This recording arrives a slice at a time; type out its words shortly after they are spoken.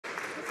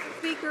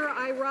Speaker,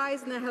 I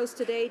rise in the House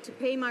today to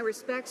pay my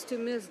respects to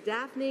Ms.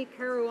 Daphne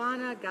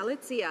Caruana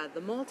Galizia,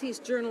 the Maltese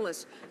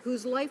journalist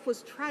whose life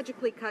was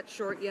tragically cut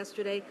short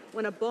yesterday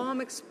when a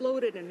bomb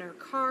exploded in her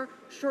car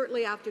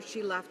shortly after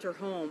she left her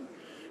home.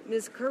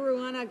 Ms.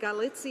 Caruana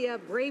Galizia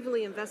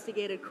bravely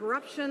investigated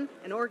corruption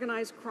and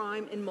organized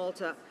crime in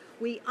Malta.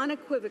 We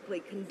unequivocally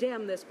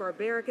condemn this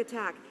barbaric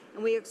attack,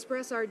 and we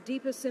express our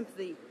deepest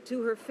sympathy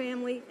to her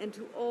family and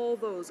to all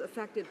those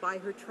affected by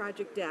her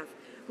tragic death.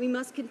 We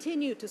must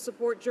continue to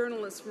support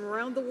journalists from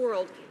around the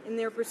world in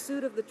their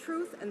pursuit of the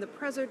truth and the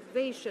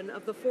preservation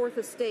of the Fourth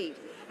Estate.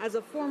 As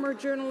a former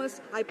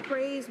journalist, I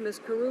praise Ms.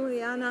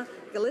 Caruana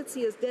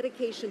Galizia's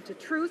dedication to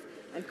truth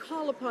and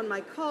call upon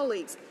my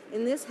colleagues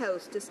in this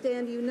House to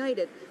stand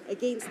united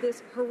against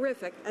this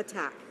horrific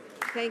attack.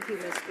 Thank you,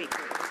 Ms.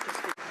 Speaker.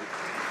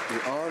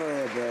 The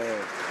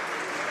honourable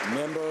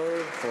member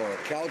for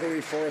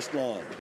Calgary Forest Lawn.